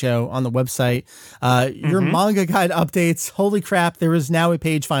beginning of the show on the website. Your manga guide updates. Holy crap, there is now a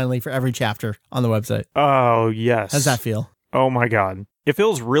page finally for every chapter on the website. Oh, yes. How's that feel? Oh, my God. It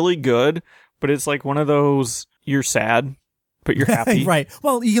feels really good, but it's like one of those, you're sad, but you're happy. Right.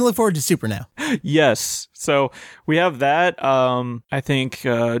 Well, you can look forward to Super now. Yes. So we have that. I think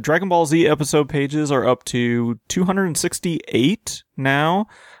Dragon Ball Z episode pages are up to 268 now.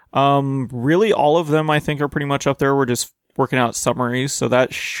 Really, all of them I think are pretty much up there. We're just working out summaries, so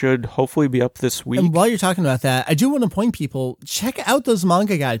that should hopefully be up this week. And while you're talking about that, I do want to point people, check out those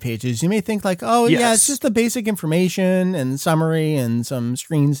manga guide pages. You may think like, oh, yeah, it's just the basic information and summary and some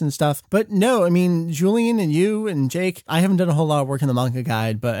screens and stuff. But no, I mean, Julian and you and Jake, I haven't done a whole lot of work in the manga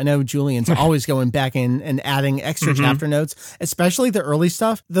guide, but I know Julian's always going back in and adding extra chapter notes, especially the early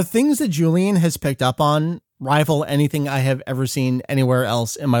stuff. The things that Julian has picked up on rival anything I have ever seen anywhere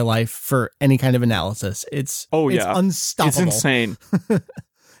else in my life for any kind of analysis. It's unstoppable. It's insane.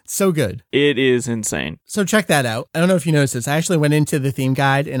 So good. It is insane. So check that out. I don't know if you noticed this. I actually went into the theme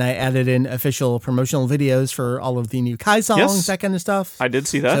guide and I added in official promotional videos for all of the new Kai songs, that kind of stuff. I did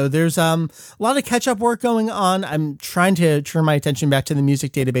see that. So there's a lot of catch-up work going on. I'm trying to turn my attention back to the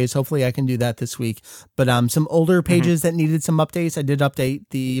music database. Hopefully I can do that this week. But some older pages that needed some updates. I did update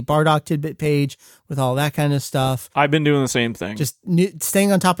the Bardock tidbit page with all that kind of stuff. I've been doing the same thing. Just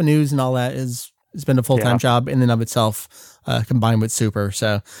staying on top of news and all that has been a full-time job in and of itself. Combined with Super.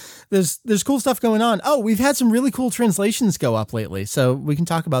 So there's cool stuff going on. Oh, we've had some really cool translations go up lately, so we can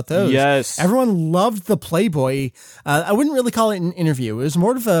talk about those. Yes. Everyone loved the Playboy. I wouldn't really call it an interview. It was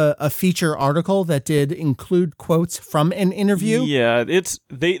more of a feature article that did include quotes from an interview. Yeah,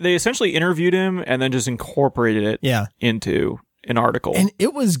 they essentially interviewed him and then just incorporated it into an article. And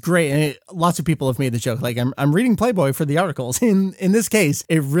it was great. And lots of people have made the joke, like, I'm reading Playboy for the articles. In this case,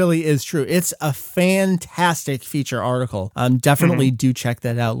 it really is true. It's a fantastic feature article. Definitely do check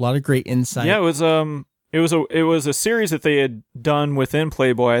that out. A lot of great insight. Yeah, it was a series that they had done within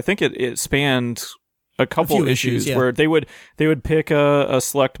Playboy. I think it spanned a couple issues where they would pick a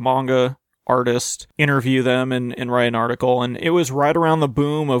select manga artist, interview them and write an article. And it was right around the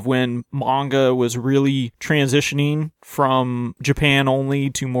boom of when manga was really transitioning from Japan only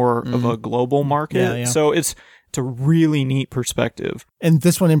to more of a global market. So It's a really neat perspective. And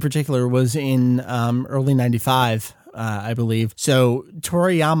this one in particular was in early 95. I believe. So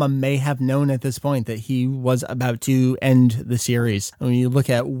Toriyama may have known at this point that he was about to end the series. When you look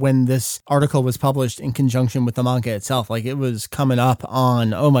at when this article was published in conjunction with the manga itself, like it was coming up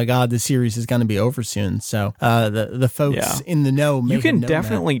on, oh my God, the series is going to be over soon. So the folks in the know may you can have known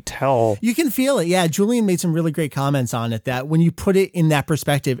definitely that. tell. You can feel it. Yeah, Julian made some really great comments on it that when you put it in that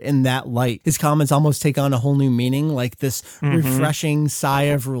perspective, in that light, his comments almost take on a whole new meaning, like this refreshing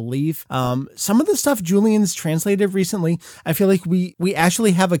sigh of relief. Some of the stuff Julian's translated recently, I feel like we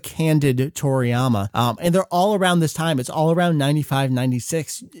actually have a candid Toriyama, and they're all around this time. It's all around 95,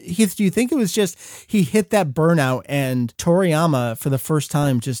 96. Heath, do you think it was just he hit that burnout and Toriyama for the first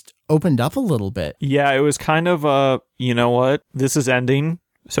time just opened up a little bit? Yeah, it was kind of you know what? This is ending,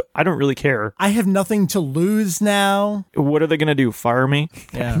 so I don't really care. I have nothing to lose now. What are they going to do? Fire me?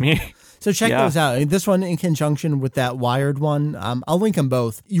 Yeah. I mean, So check those out. This one in conjunction with that Wired one. I'll link them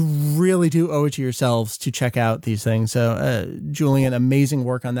both. You really do owe it to yourselves to check out these things. So Julian, amazing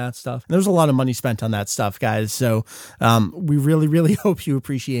work on that stuff. There's a lot of money spent on that stuff, guys. So we really, really hope you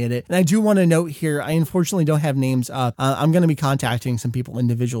appreciate it. And I do want to note here, I unfortunately don't have names up. I'm going to be contacting some people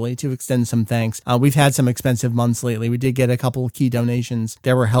individually to extend some thanks. We've had some expensive months lately. We did get a couple of key donations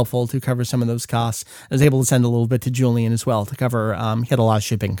that were helpful to cover some of those costs. I was able to send a little bit to Julian as well to cover, he had a lot of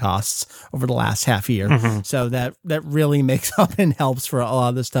shipping costs over the last half year. So that really makes up and helps for a lot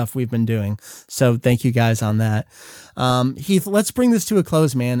of the stuff we've been doing. So thank you guys on that. Heath, let's bring this to a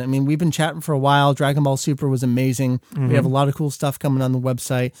close, man. I mean, we've been chatting for a while. Dragon Ball Super was amazing. We have a lot of cool stuff coming on the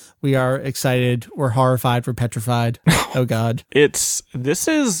website. We are excited. We're horrified. We're petrified. Oh God. this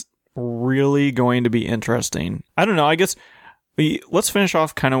is really going to be interesting. I don't know. I guess let's finish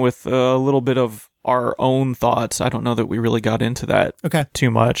off kind of with a little bit of our own thoughts. I don't know that we really got into that too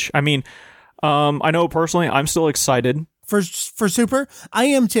much. I mean, I know personally, I'm still excited for Super. I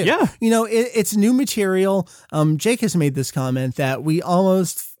am too. Yeah. You know, it's new material. Jake has made this comment that we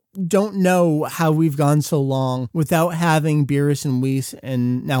almost don't know how we've gone so long without having Beerus and Whis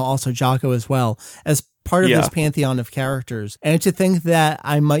and now also Jocko as well as part of this pantheon of characters. And to think that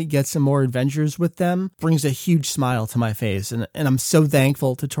I might get some more adventures with them brings a huge smile to my face. And I'm so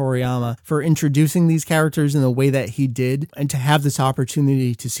thankful to Toriyama for introducing these characters in the way that he did and to have this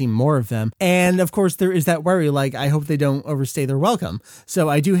opportunity to see more of them. And of course, there is that worry, like, I hope they don't overstay their welcome. So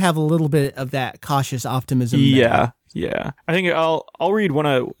I do have a little bit of that cautious optimism. Yeah. Yeah. I think I'll read one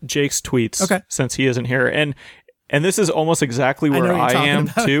of Jake's tweets since he isn't here. And this is almost exactly where I am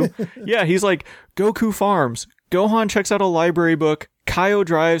too. Yeah, he's like, Goku farms. Gohan checks out a library book. Kaio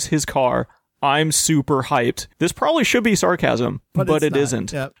drives his car. I'm super hyped. This probably should be sarcasm, but it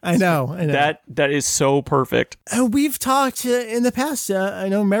isn't. Yep. I know. That is so perfect. We've talked in the past. I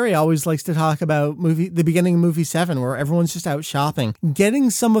know Mary always likes to talk about the beginning of movie 7, where everyone's just out shopping, getting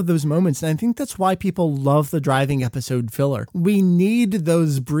some of those moments. And I think that's why people love the driving episode filler. We need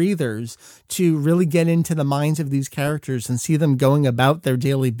those breathers to really get into the minds of these characters and see them going about their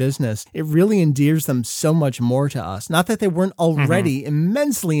daily business. It really endears them so much more to us. Not that they weren't already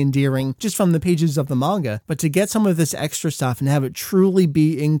immensely endearing just from the pages of the manga, but to get some of this extra stuff and have it truly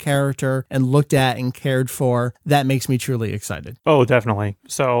be in character and looked at and cared for, that makes me truly excited. Oh, definitely.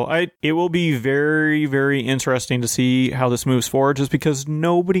 So it will be very, very interesting to see how this moves forward, just because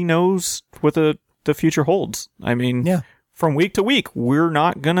nobody knows what the future holds. I mean, from week to week, we're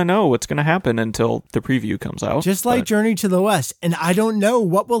not going to know what's going to happen until the preview comes out. Just like Journey to the West. And I don't know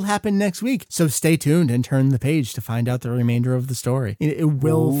what will happen next week. So stay tuned and turn the page to find out the remainder of the story. It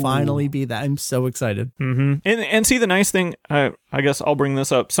will finally be that. I'm so excited. Mm-hmm. And see, the nice thing, I guess I'll bring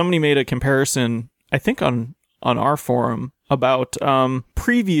this up. Somebody made a comparison, I think on our forum, about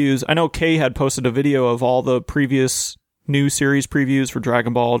previews. I know Kay had posted a video of all the previous new series previews for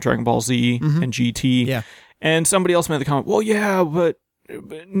Dragon Ball, Dragon Ball Z, and GT. Yeah. And somebody else made the comment, well, yeah, but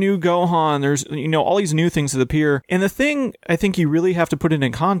new Gohan, there's, all these new things that appear. And the thing, I think you really have to put it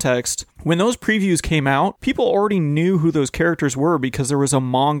in context, when those previews came out, people already knew who those characters were because there was a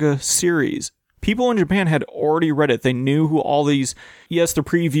manga series. People in Japan had already read it. They knew who all these, yes, the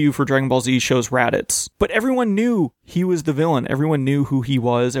preview for Dragon Ball Z shows Raditz, but everyone knew he was the villain. Everyone knew who he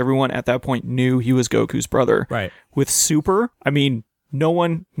was. Everyone at that point knew he was Goku's brother. Right. With Super, I mean, no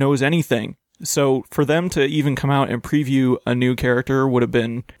one knows anything. So for them to even come out and preview a new character would have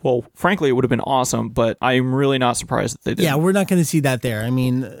been, well, frankly, it would have been awesome, but I'm really not surprised that they did. Yeah, we're not going to see that there. I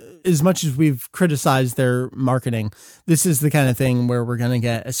mean, as much as we've criticized their marketing, this is the kind of thing where we're going to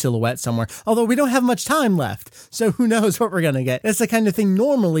get a silhouette somewhere. Although we don't have much time left, so who knows what we're going to get. That's the kind of thing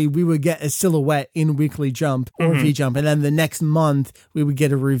normally we would get a silhouette in Weekly Jump or V-Jump, and then the next month we would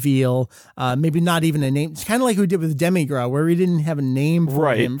get a reveal, maybe not even a name. It's kind of like we did with Demigras, where we didn't have a name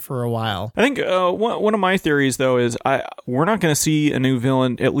for him for a while. I think one of my theories, though, is we're not going to see a new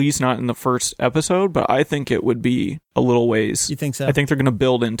villain, at least not in the first episode, but I think it would be a little ways. You think so? I think they're going to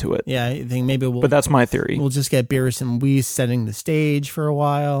build into it. Yeah, I think maybe But that's my theory. We'll just get Beerus and Whis setting the stage for a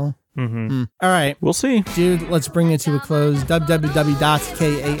while. All right. We'll see. Dude, let's bring it to a close.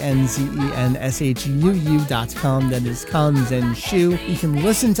 www.kanzenshuu.com. That is Kanzenshu. You can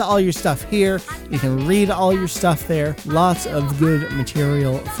listen to all your stuff here. You can read all your stuff there. Lots of good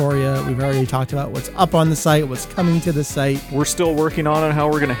material for you. We've already talked about what's up on the site, what's coming to the site. We're still working on how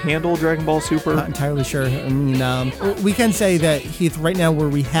we're going to handle Dragon Ball Super. Not entirely sure. I mean, we can say that, Heath, right now where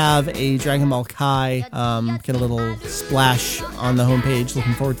we have a Dragon Ball Kai, get a little splash on the homepage.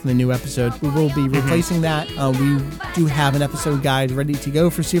 Looking forward to the new episode. We will be replacing that. We do have an episode guide ready to go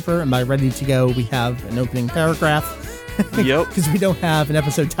for Super, and by ready to go, we have an opening paragraph. Yep. Because we don't have an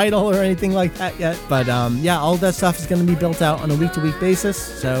episode title or anything like that yet. But yeah, all that stuff is going to be built out on a week-to-week basis.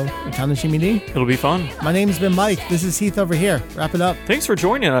 So, Kanzenshuu. It'll be fun. My name's been Mike. This is Heath over here. Wrap it up. Thanks for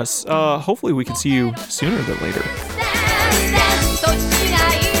joining us. Hopefully we can see you sooner than later.